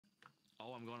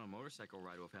Oh, I'm going on a motorcycle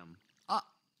ride with him.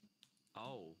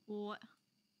 Oh. What?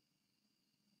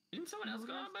 Didn't someone else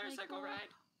go on a motorcycle ride?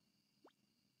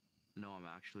 No, I'm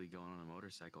actually going on a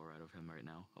motorcycle ride with him right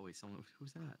now. Oh wait, someone.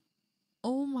 Who's that?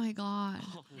 Oh my god.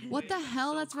 Oh, What the wait,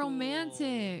 hell? so That's cool.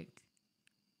 romantic.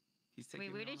 He's taking Wait,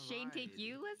 me where on did a Shane ride. take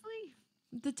you, Leslie?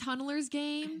 The Tunnelers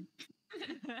game.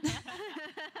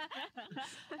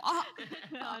 Oh,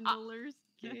 Tunnelers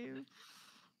game.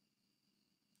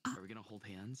 Are we gonna hold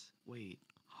hands? Wait.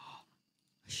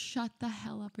 shut the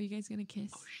hell up. Are you guys gonna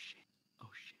kiss? Oh shit. Oh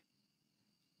shit.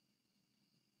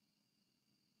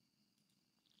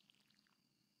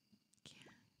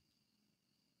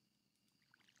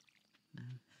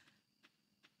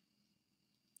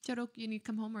 Shoto, you need to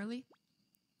come home early?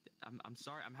 I'm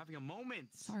sorry. I'm having a moment.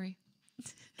 Sorry.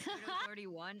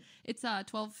 31. It's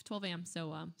 12 a.m.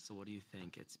 So So what do you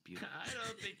think? It's beautiful. I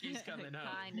don't think he's coming home.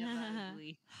 Kind of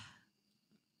ugly.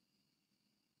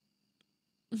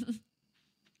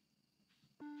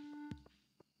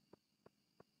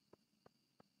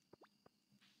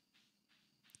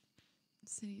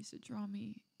 City used to draw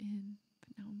me in, but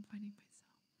now I'm finding myself.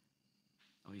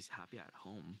 Oh, he's happy at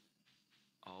home.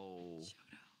 Oh.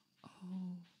 Shoto.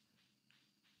 Oh.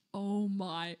 Oh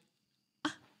my.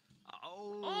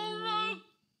 Oh. Oh.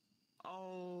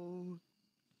 Oh.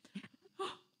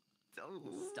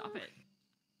 Stop it.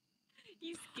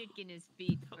 He's kicking his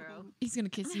feet, bro. He's gonna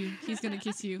kiss you. He's gonna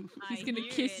kiss you. He's I gonna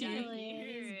hear kiss it, I you.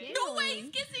 hear it. No way,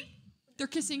 he's kissing. They're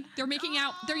kissing. They're making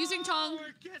out. They're using tongue.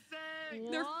 We're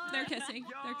kissing. They're kissing.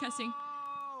 They're kissing.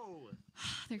 Yo!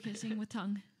 They're kissing with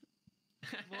tongue.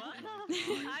 What?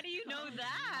 How do you know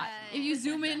that? If you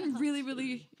zoom in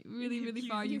really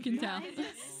far, you can tell.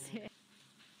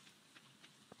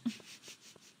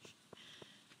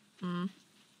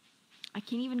 I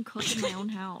can't even cook in my own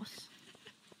house.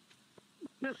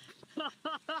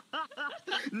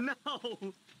 No.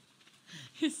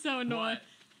 He's so annoyed. What?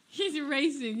 He's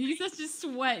racing. He's such a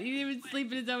sweat. He didn't even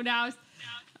sleep in his own house.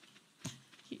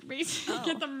 He racing to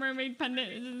get the mermaid pendant.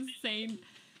 It's insane.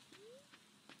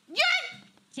 Yes!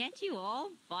 Can't you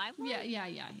all buy one? Yeah.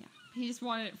 He just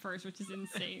wanted it first, which is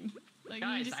insane. Like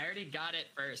Guys, I already got it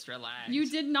first. Relax. you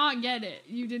did not get it.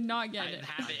 You did not get I it.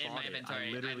 have it in my bought it. I inventory.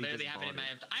 I literally literally just have it in bought my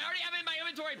it. inventory. I already have it in my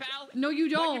inventory, pal. No, you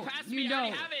What, don't. you passed You me. I don't.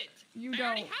 already have it. You I don't.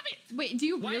 already have it. Wait, do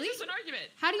you Why really? is this an argument?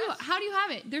 How do you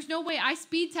have it? There's no way. I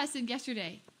speed tested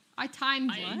yesterday. I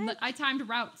timed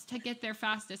routes to get there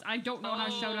fastest. I don't know how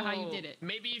you did it.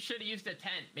 Maybe you should have used a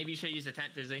tent. Maybe you should have used a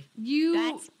tent, Fizzy.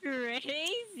 That's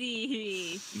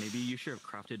crazy. Maybe you should have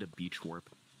crafted a beach warp.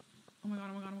 Oh my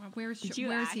god. Where is Did he? you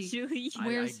Where is he?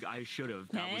 actually? I should have.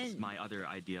 That was Tent? my other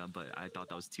idea, but I thought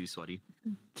that was too sweaty.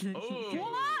 Oh.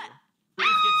 What? Who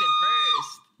gets it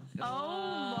first?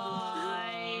 Oh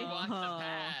He walked the my.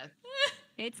 path.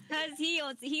 It's because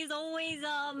he's always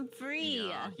free.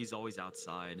 Yeah, he's always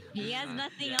outside. He has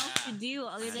nothing else to do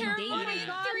other than Ceremony dating. in 3 days.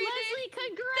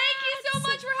 Thank you so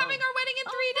much for having our wedding in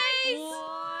 3 days.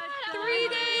 What? 3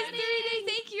 days. 3 days.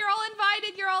 Thank you. You're all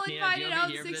invited. You're all Tina, invited. do you Oh, want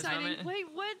me it's here for this exciting. moment? Wait,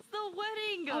 what's the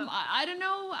wedding? I don't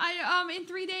know. In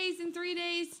 3 days. In 3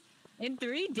 days. In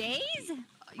 3 days?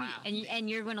 Wow. And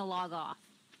you're gonna log off.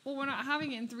 Well, we're not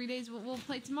having it in 3 days. We'll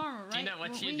play tomorrow, right? Tina,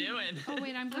 what Won't you we? doing? Oh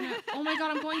wait, oh my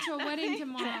god, I'm going to a wedding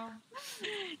tomorrow.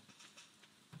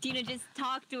 Tina, just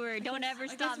talk to her. Don't ever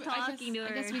stop talking to her.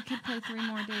 I guess we could play 3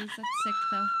 more days. That's sick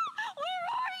though. Where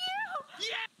are you?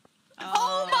 Yeah.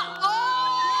 Oh my!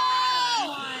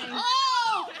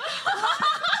 Oh!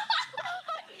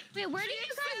 Wait, where did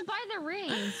you guys buy the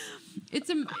rings? It's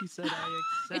a He said I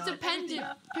it's a accept. pendant.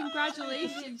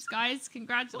 Congratulations, guys!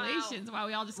 Congratulations! Wow,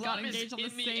 we all just got Love is engaged on the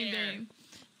in the same air. day.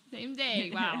 Same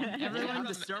day. Wow. We're gonna have Everyone.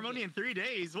 the ceremony in 3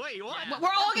 days. Wait, what? Yeah. We're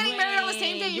all getting married on the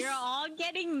same day. You're all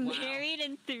getting Wow. married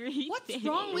in 3 What's days.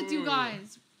 wrong with you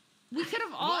guys? We could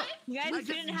have all. You I guys just-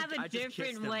 couldn't have I a just kissed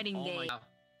different him. wedding Oh my date. God.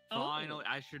 Finally,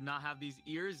 I should not have these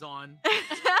ears on.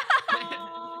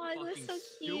 Oh, it was Fucking so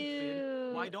stupid.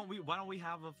 cute. Why don't we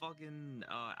have a fucking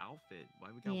outfit? Why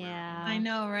we gotta wear Yeah. I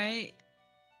know, right?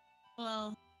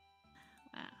 Well.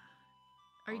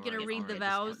 Are you Alright, gonna read the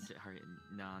alright, vows? hurry.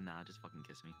 Nah, just fucking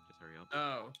kiss me. Just hurry up.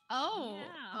 Oh. Oh.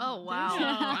 Yeah. Oh wow.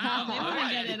 Wow. They wanna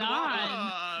alright. get it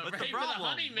on. What's the Ready for the problem?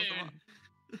 honeymoon.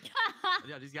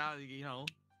 Yeah, these guys,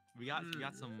 we got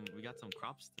some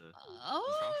crops to.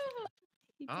 Oh.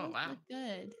 You Oh, both wow. look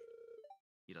good.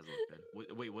 He does look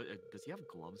good. Wait, what? Does he have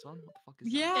gloves on? What the fuck is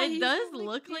Yeah, that? he It does does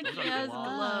look like Those he are has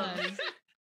gloves. gloves.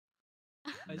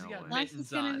 Why's he No got way. Life is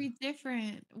mittens gonna on? be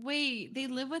different. Wait, they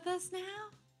live with us now?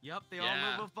 Yep, they Yeah.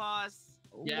 all live with us.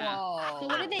 Yeah. Whoa. So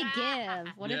what did they give?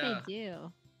 What did Yeah. they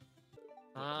do?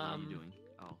 What are you doing?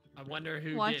 Oh. I wonder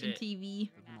who Watching did it.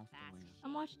 TV. everyone else doing it.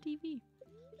 I'm watching TV.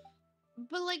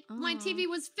 But like my TV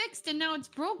was fixed and now it's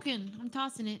broken. I'm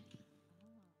tossing it.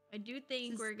 I do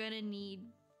think This- we're gonna need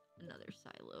another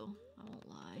silo. I won't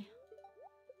lie.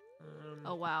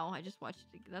 Oh wow, I just watched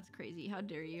it. That's crazy. How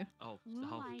dare you? Oh, Will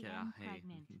oh I yeah. am Hey,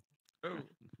 pregnant. Oh.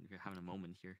 you're having a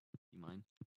moment here. You mind?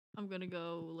 I'm gonna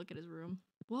go look at his room.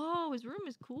 Whoa, his room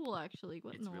is cool actually.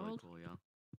 What It's in the really world? cool, yeah.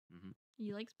 Mm-hmm.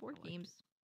 He likes board I like it. games.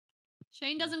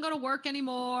 Shane doesn't go to work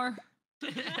anymore.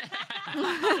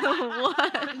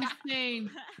 What? Insane.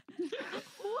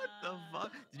 What the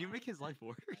fuck? Did you make his life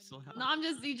worse? No,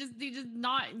 he just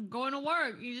not going to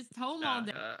work. He just home all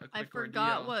day. A I quick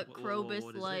forgot ordeal. what Whoa, Krobus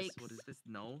what is likes. this? What is this?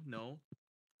 No.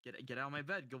 Get out of my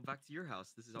bed. Go back to your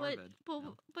house. This is our bed.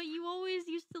 No. But you always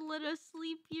used to let us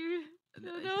sleep here.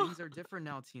 Things are different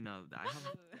now, Tina. I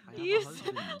have You a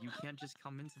husband. You can't just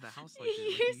come into the house like You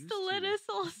this. Like used to let us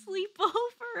all sleep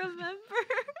over, remember?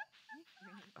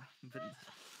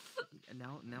 But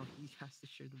now he has to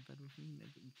share the bed with me.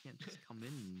 Like, you can't just come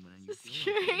in when you It's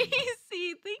feel like it.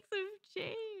 crazy. Things have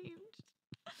changed.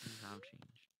 Things have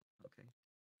changed. Okay.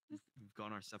 We've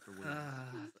gone our separate ways.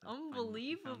 It's So finally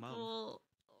we found love. unbelievable.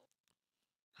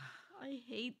 I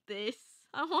hate this.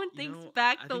 I want You things know,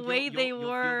 back I the think way they you'll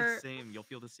were. Feel the same. You'll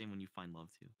feel the same when you find love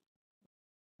too.